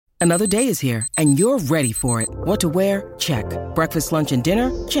Another day is here, and you're ready for it. What to wear? Check. Breakfast, lunch, and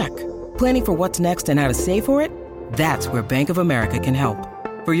dinner? Check. Planning for what's next and how to save for it? That's where Bank of America can help.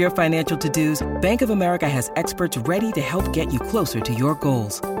 For your financial to-dos, Bank of America has experts ready to help get you closer to your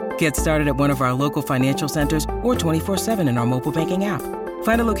goals. Get started at one of our local financial centers or 24/7 in our mobile banking app.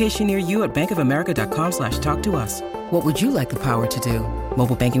 Find a location near you at bankofamerica.com/talktous. What would you like the power to do?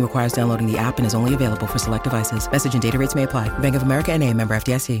 Mobile banking requires downloading the app and is only available for select devices. Message and data rates may apply. Bank of America N.A., member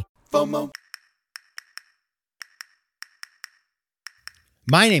FDIC. FOMO.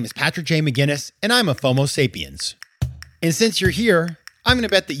 My name is Patrick J. McGinnis, and I'm a FOMO sapiens. And since you're here, I'm going to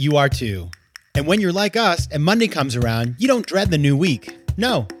bet that you are too. And when you're like us and Monday comes around, you don't dread the new week.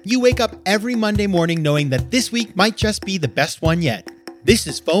 No, you wake up every Monday morning knowing that this week might just be the best one yet. This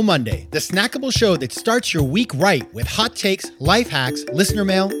is FOMOnday, the snackable show that starts your week right with hot takes, life hacks, listener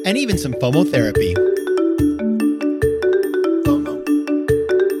mail, and even some FOMO therapy.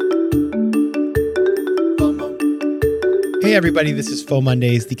 Hey everybody, this is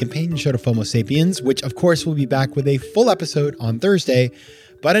FOMOndays, the companion show to FOMO Sapiens, which of course will be back with a full episode on Thursday.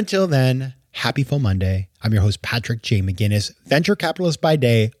 But until then, happy FOMOnday. I'm your host, Patrick J. McGinnis, venture capitalist by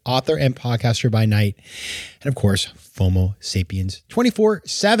day, author and podcaster by night, and of course, FOMO Sapiens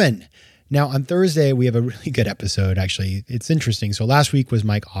 24/7. Now on Thursday, we have a really good episode, actually. It's interesting. So last week was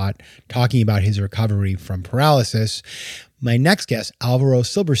Mike Ott talking about his recovery from paralysis. My next guest, Alvaro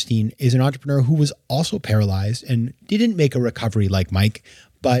Silberstein, is an entrepreneur who was also paralyzed and didn't make a recovery like Mike,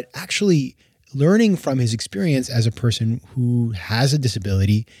 but actually learning from his experience as a person who has a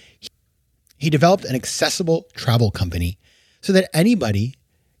disability, he developed an accessible travel company so that anybody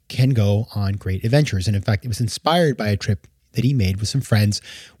can go on great adventures. And in fact, it was inspired by a trip that he made with some friends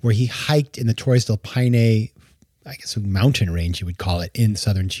where he hiked in the Torres del Paine, I guess a mountain range you would call it, in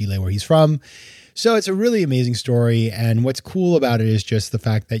southern Chile where he's from. So it's a really amazing story. And what's cool about it is just the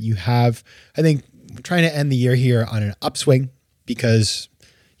fact that you have, I think, we're trying to end the year here on an upswing because,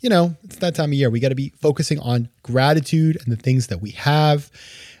 you know, it's that time of year. We got to be focusing on gratitude and the things that we have.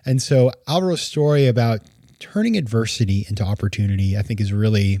 And so Alvaro's story about turning adversity into opportunity, I think is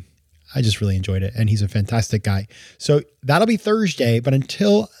really, I just really enjoyed it. And he's a fantastic guy. So that'll be Thursday. But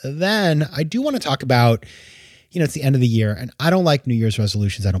until then, I do want to talk about, you know, it's the end of the year and I don't like New Year's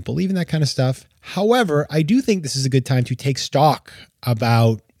resolutions. I don't believe in that kind of stuff. However, I do think this is a good time to take stock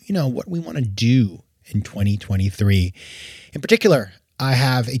about, you know, what we want to do in 2023. In particular, I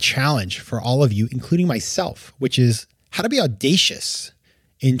have a challenge for all of you, including myself, which is how to be audacious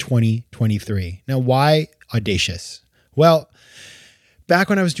in 2023. Now, why audacious? Well, back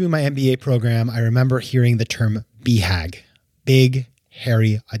when I was doing my MBA program, I remember hearing the term BHAG, big,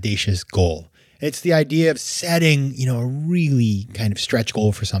 hairy, audacious goal. It's the idea of setting, you know, a really kind of stretch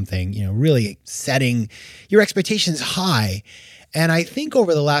goal for something, you know, really setting your expectations high. And I think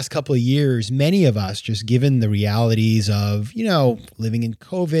over the last couple of years, many of us, just given the realities of, you know, living in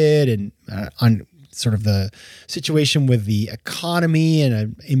COVID and on sort of the situation with the economy and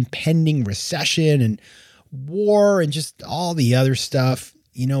an impending recession and war and just all the other stuff,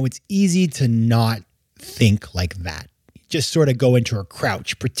 you know, it's easy to not think like that. Just sort of go into a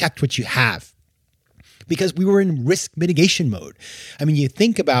crouch, protect what you have. Because we were in risk mitigation mode. I mean, you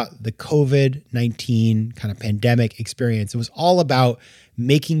think about the COVID-19 kind of pandemic experience. It was all about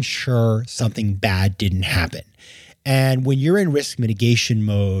making sure something bad didn't happen. And when you're in risk mitigation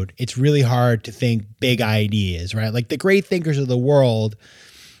mode, it's really hard to think big ideas, right? Like the great thinkers of the world,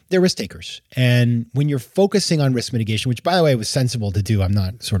 they're risk takers. And when you're focusing on risk mitigation, which by the way was sensible to do, I'm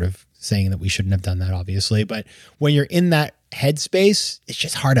not sort of saying that we shouldn't have done that, obviously, but when you're in that headspace, it's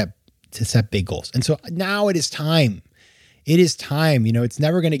just hard to set big goals. And so now it is time. It is time. You know, it's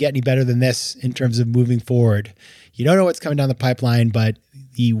never going to get any better than this in terms of moving forward. You don't know what's coming down the pipeline, but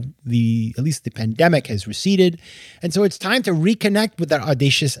the at least the pandemic has receded. And so it's time to reconnect with that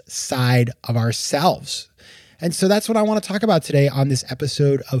audacious side of ourselves. And so that's what I want to talk about today on this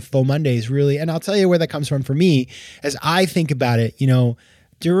episode of FOMOndays, really. And I'll tell you where that comes from for me as I think about it. You know,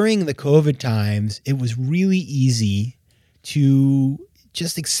 during the COVID times, it was really easy to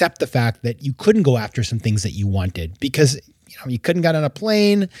just accept the fact that you couldn't go after some things that you wanted because, you know, you couldn't get on a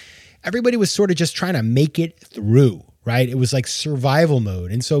plane. Everybody was sort of just trying to make it through, right? It was like survival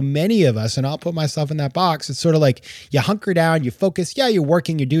mode. And so many of us, and I'll put myself in that box, it's sort of like you hunker down, you focus. Yeah, you're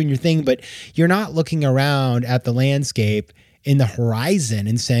working, you're doing your thing, but you're not looking around at the landscape in the horizon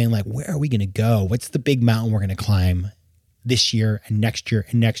and saying like, where are we going to go? What's the big mountain we're going to climb this year and next year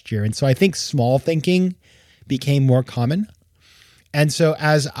and next year? And so I think small thinking became more common. And so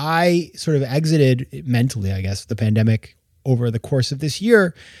as I sort of exited mentally, I guess, the pandemic over the course of this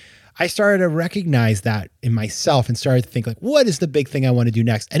year, I started to recognize that in myself and started to think like, what is the big thing I want to do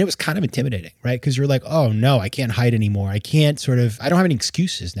next? And it was kind of intimidating, right? Because you're like, oh no, I can't hide anymore. I don't have any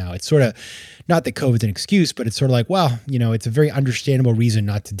excuses now. It's sort of not that COVID's an excuse, but it's sort of like, well, it's a very understandable reason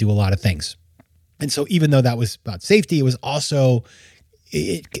not to do a lot of things. And so even though that was about safety, it was also,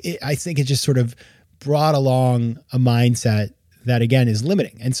 I think it just sort of brought along a mindset that again is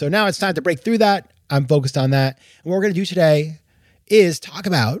limiting. And so now it's time to break through that. I'm focused on that. And what we're going to do today is talk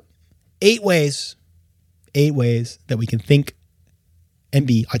about 8 ways that we can think and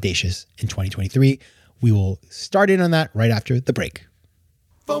be audacious in 2023. We will start in on that right after the break.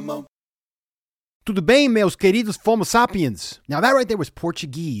 FOMO. Tudo bem, meus queridos FOMO sapiens? Now that right there was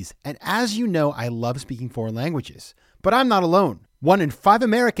Portuguese. And as you know, I love speaking foreign languages. But I'm not alone. 1 in 5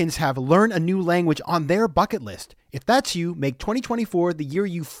 Americans have learned a new language on their bucket list. If that's you, make 2024 the year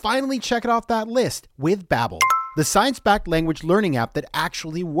you finally check it off that list with Babbel, the science-backed language learning app that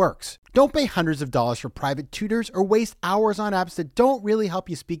actually works. Don't pay hundreds of dollars for private tutors or waste hours on apps that don't really help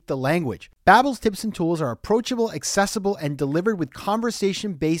you speak the language. Babbel's tips and tools are approachable, accessible, and delivered with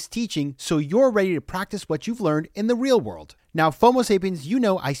conversation-based teaching so you're ready to practice what you've learned in the real world. Now, FOMO sapiens, you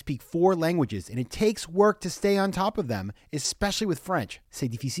know I speak 4 languages, and it takes work to stay on top of them, especially with French. C'est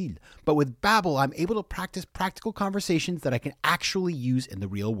difficile. But with Babbel, I'm able to practice practical conversations that I can actually use in the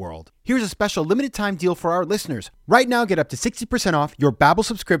real world. Here's a special limited time deal for our listeners. Right now, get up to 60% off your Babbel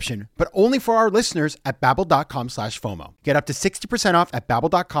subscription, but only for our listeners at babbel.com/FOMO. Get up to 60% off at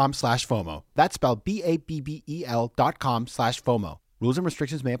babbel.com/FOMO. That's spelled BABBEL.com/FOMO. Rules and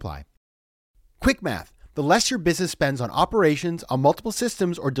restrictions may apply. Quick math. The less your business spends on operations, on multiple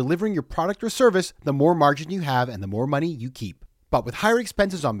systems, or delivering your product or service, the more margin you have and the more money you keep. But with higher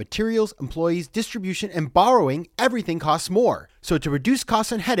expenses on materials, employees, distribution, and borrowing, everything costs more. So to reduce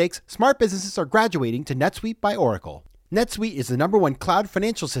costs and headaches, smart businesses are graduating to NetSuite by Oracle. NetSuite is the #1 cloud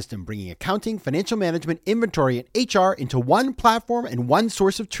financial system, bringing accounting, financial management, inventory, and HR into one platform and one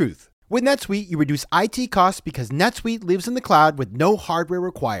source of truth. With NetSuite, you reduce IT costs because NetSuite lives in the cloud with no hardware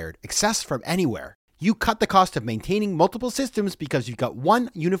required, accessed from anywhere. You cut the cost of maintaining multiple systems because you've got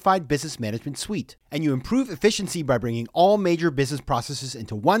one unified business management suite. And you improve efficiency by bringing all major business processes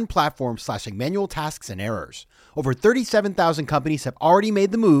into one platform, slashing manual tasks and errors. Over 37,000 companies have already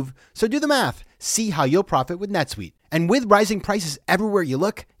made the move, so do the math. See how you'll profit with NetSuite. And with rising prices everywhere you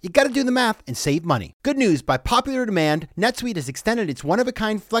look, you gotta do the math and save money. Good news, by popular demand, NetSuite has extended its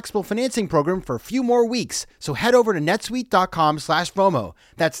one-of-a-kind flexible financing program for a few more weeks. So head over to netsuite.com/FOMO.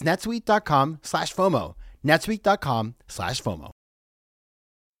 That's netsuite.com/FOMO. netsuite.com/FOMO.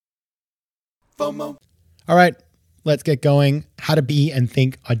 FOMO. All right, let's get going. How to be and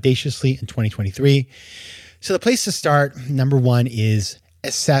think audaciously in 2023. So the place to start, number 1, is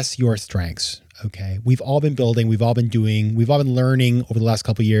assess your strengths. Okay. We've all been building, we've all been learning over the last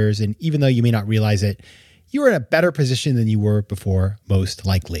couple of years. And even though you may not realize it, you're in a better position than you were before, most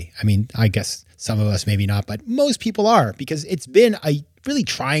likely. I mean, I guess some of us maybe not, but most people are, because it's been a really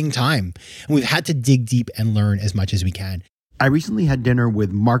trying time and we've had to dig deep and learn as much as we can. I recently had dinner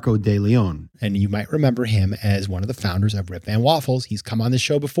with Marco De Leon, and you might remember him as one of the founders of Rip Van Waffles. He's come on the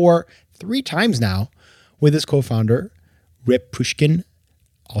show before 3 times now with his co-founder, Rip Pushkin,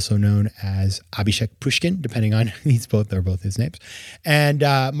 also known as Abhishek Pushkin, depending on, they're both his names. And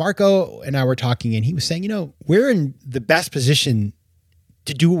Marco and I were talking, and he was saying, we're in the best position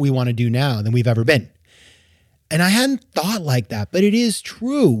to do what we want to do now than we've ever been. And I hadn't thought like that, but it is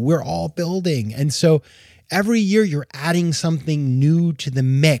true. We're all building. And so every year you're adding something new to the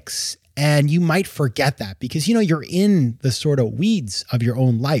mix, and you might forget that because, you're in the sort of weeds of your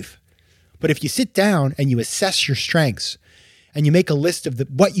own life. But if you sit down and you assess your strengths, and you make a list of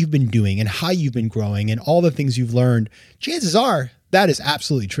what you've been doing and how you've been growing and all the things you've learned, chances are that is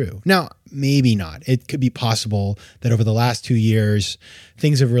absolutely true. Now, maybe not. It could be possible that over the last 2 years,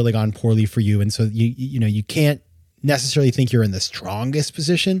 things have really gone poorly for you. And so you can't necessarily think you're in the strongest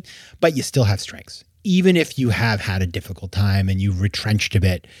position, but you still have strengths. Even if you have had a difficult time and you've retrenched a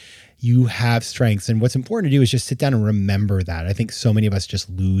bit, you have strengths. And what's important to do is just sit down and remember that. I think so many of us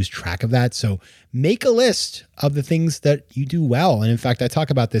just lose track of that. So make a list of the things that you do well. And in fact, I talk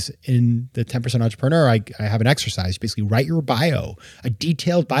about this in the 10% Entrepreneur. I have an exercise. Basically, write your bio, a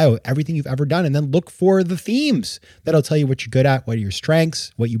detailed bio, everything you've ever done, and then look for the themes that'll tell you what you're good at, what are your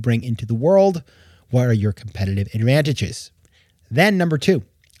strengths, what you bring into the world, what are your competitive advantages. Then number 2,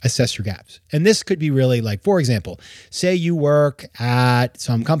 assess your gaps. And this could be really like, for example, say you work at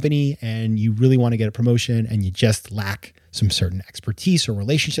some company and you really want to get a promotion and you just lack some certain expertise or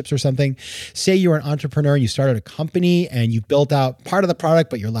relationships or something. Say you're an entrepreneur and you started a company and you've built out part of the product,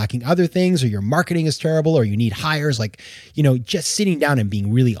 but you're lacking other things, or your marketing is terrible, or you need hires. Like, just sitting down and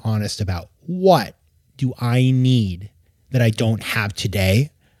being really honest about what do I need that I don't have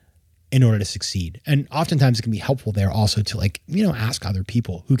today in order to succeed. And oftentimes it can be helpful there also to ask other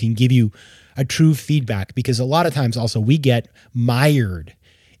people who can give you a true feedback, because a lot of times also we get mired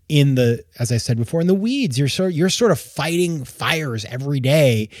in as I said before, in the weeds. You're sort of fighting fires every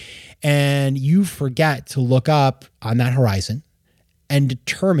day, and you forget to look up on that horizon and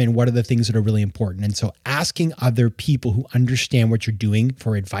determine what are the things that are really important. And so asking other people who understand what you're doing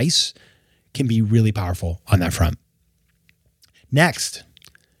for advice can be really powerful on that front. Next,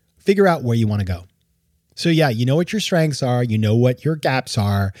 figure out where you want to go. So yeah, you know what your strengths are, you know what your gaps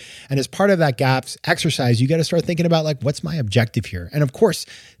are. And as part of that gaps exercise, you got to start thinking about what's my objective here? And of course,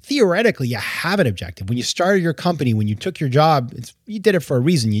 theoretically, you have an objective. When you started your company, when you took your job, you did it for a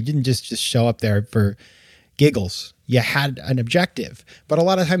reason. You didn't just show up there for giggles. You had an objective. But a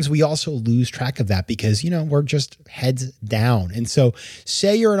lot of times we also lose track of that because, we're just heads down. And so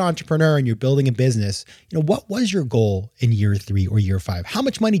say you're an entrepreneur and you're building a business, what was your goal in year 3 or year 5? How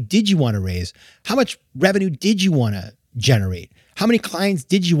much money did you want to raise? How much revenue did you want to generate? How many clients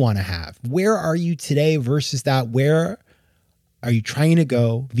did you want to have? Where are you today versus that? Where are you trying to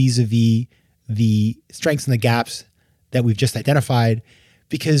go vis-a-vis the strengths and the gaps that we've just identified?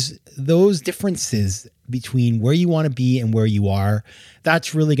 Because those differences between where you want to be and where you are,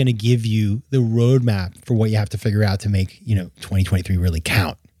 that's really going to give you the roadmap for what you have to figure out to make, 2023 really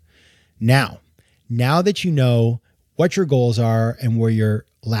count. Now that you know what your goals are and where you're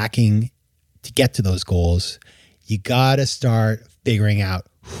lacking to get to those goals, you got to start figuring out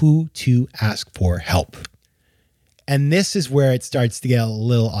who to ask for help. And this is where it starts to get a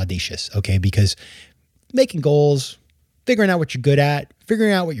little audacious, okay? Because making goals, figuring out what you're good at,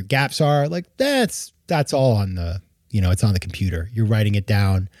 figuring out what your gaps are, that's all on it's on the computer. You're writing it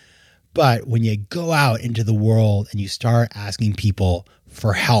down. But when you go out into the world and you start asking people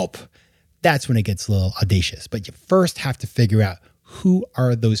for help, that's when it gets a little audacious. But you first have to figure out who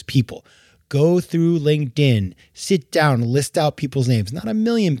are those people. Go through LinkedIn, sit down, list out people's names, not a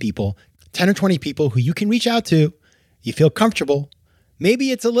million people, 10 or 20 people who you can reach out to. You feel comfortable.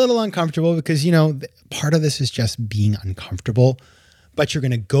 Maybe it's a little uncomfortable because, part of this is just being uncomfortable, but you're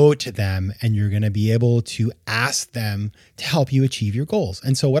going to go to them and you're going to be able to ask them to help you achieve your goals.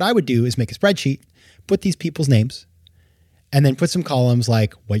 And so what I would do is make a spreadsheet, put these people's names, and then put some columns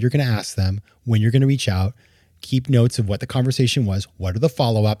like what you're going to ask them, when you're going to reach out, keep notes of what the conversation was, what are the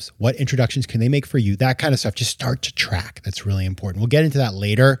follow-ups, what introductions can they make for you, that kind of stuff. Just start to track. That's really important. We'll get into that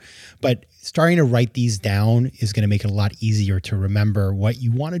later, but starting to write these down is going to make it a lot easier to remember what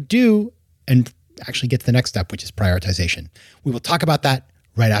you want to do and actually get to the next step, which is prioritization. We will talk about that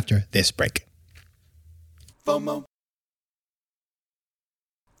right after this break. FOMO.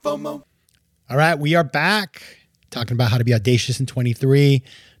 All right, we are back talking about how to be audacious in 23.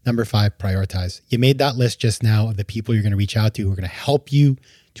 Number 5, prioritize. You made that list just now of the people you're going to reach out to who are going to help you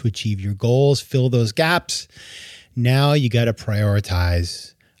to achieve your goals, fill those gaps. Now you got to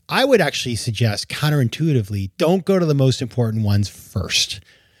prioritize. I would actually suggest counterintuitively, don't go to the most important ones first.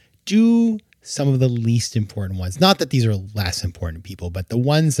 Do some of the least important ones. Not that these are less important people, but the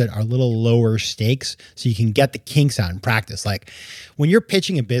ones that are a little lower stakes so you can get the kinks out in practice. Like when you're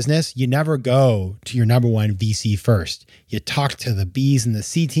pitching a business, you never go to your number one VC first. You talk to the B's and the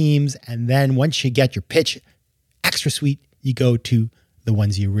C teams, and then once you get your pitch extra sweet, you go to the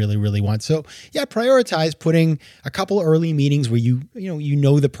ones you really, really want. So yeah, prioritize putting a couple early meetings where you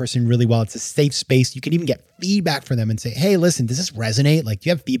know the person really well. It's a safe space. You can even get feedback from them and say, hey, listen, does this resonate? Like, do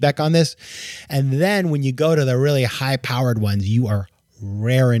you have feedback on this? And then when you go to the really high-powered ones, you are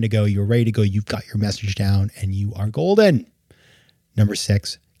raring to go. You're ready to go. You've got your message down and you are golden. Number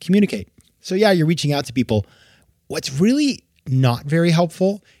 6, communicate. So yeah, you're reaching out to people. What's really not very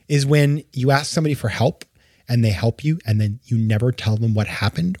helpful is when you ask somebody for help and they help you, and then you never tell them what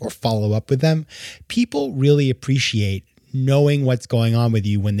happened or follow up with them. People really appreciate knowing what's going on with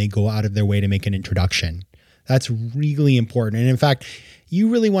you when they go out of their way to make an introduction. That's really important. And in fact, you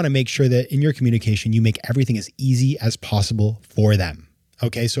really want to make sure that in your communication, you make everything as easy as possible for them.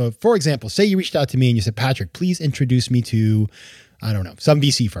 Okay, so for example, say you reached out to me and you said, Patrick, please introduce me to, some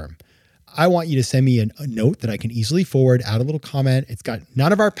VC firm. I want you to send me a note that I can easily forward, add a little comment. It's got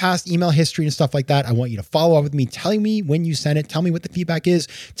none of our past email history and stuff like that. I want you to follow up with me, telling me when you send it, tell me what the feedback is,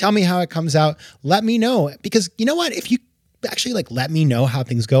 tell me how it comes out. Let me know. Because you know what? If you actually like let me know how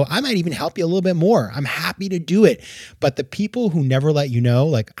things go. I might even help you a little bit more. I'm happy to do it. But the people who never let you know,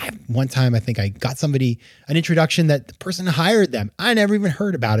 like one time I think I got somebody an introduction that the person hired them. I never even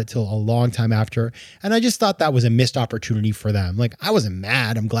heard about it till a long time after. And I just thought that was a missed opportunity for them. Like I wasn't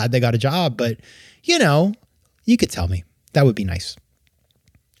mad. I'm glad they got a job, but you could tell me. That would be nice.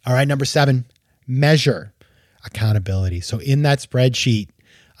 All right, number 7, measure accountability. So in that spreadsheet,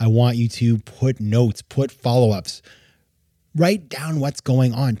 I want you to put notes, put follow-ups, write down what's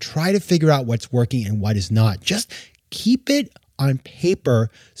going on. Try to figure out what's working and what is not. Just keep it on paper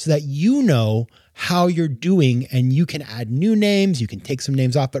so that you know how you're doing and you can add new names. You can take some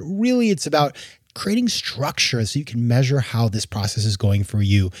names off, but really it's about creating structure so you can measure how this process is going for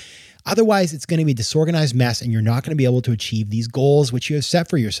you. Otherwise, it's going to be a disorganized mess and you're not going to be able to achieve these goals which you have set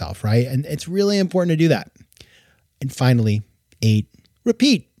for yourself, right? And it's really important to do that. And finally, 8,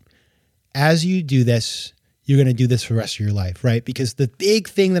 repeat. As you do this, you're going to do this for the rest of your life, right? Because the big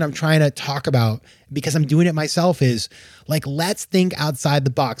thing that I'm trying to talk about, because I'm doing it myself, is like, let's think outside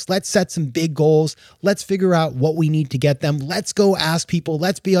the box. Let's set some big goals. Let's figure out what we need to get them. Let's go ask people.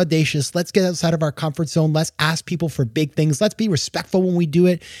 Let's be audacious. Let's get outside of our comfort zone. Let's ask people for big things. Let's be respectful when we do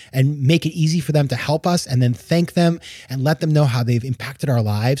it and make it easy for them to help us, and then thank them and let them know how they've impacted our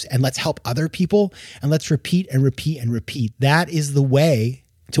lives. And let's help other people, and let's repeat and repeat and repeat. That is the way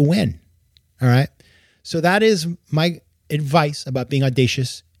to win. All right. So that is my advice about being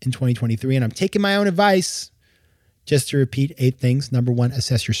audacious in 2023. And I'm taking my own advice just to repeat 8 things. Number 1,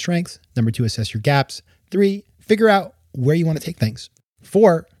 assess your strengths. Number 2, assess your gaps. 3, figure out where you want to take things.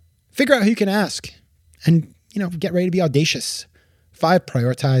 4, figure out who you can ask and, get ready to be audacious. 5,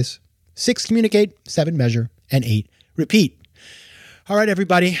 prioritize. 6, communicate. 7, measure. And 8, repeat. All right,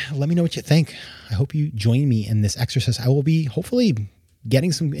 everybody, let me know what you think. I hope you join me in this exercise. I will be hopefully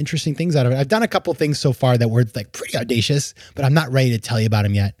getting some interesting things out of it. I've done a couple things so far that were like pretty audacious, but I'm not ready to tell you about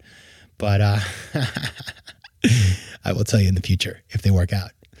them yet. But I will tell you in the future if they work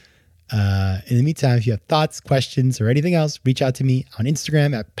out. In the meantime, if you have thoughts, questions, or anything else, reach out to me on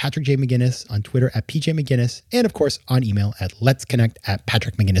Instagram at Patrick J. McGinnis, on Twitter at PJ McGinnis, and of course on email at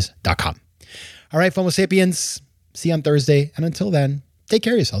letsconnect@patrickmcginnis.com. All right, FOMO Sapiens, see you on Thursday. And until then, take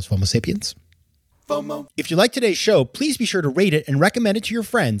care of yourselves, FOMO Sapiens. FOMO. If you like today's show, please be sure to rate it and recommend it to your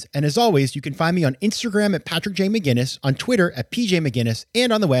friends. And as always, you can find me on Instagram at Patrick J. McGinnis, on Twitter at PJ McGinnis,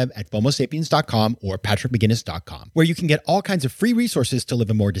 and on the web at FOMOsapiens.com or PatrickMcGinnis.com, where you can get all kinds of free resources to live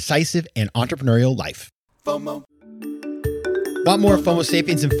a more decisive and entrepreneurial life. FOMO. Want more FOMO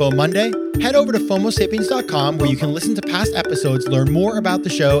Sapiens and FOMO Monday? Head over to FOMOsapiens.com, where you can listen to past episodes, learn more about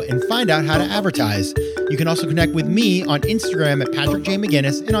the show, and find out how to advertise. You can also connect with me on Instagram at Patrick J.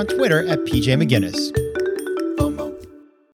 McGinnis and on Twitter at PJ McGinnis.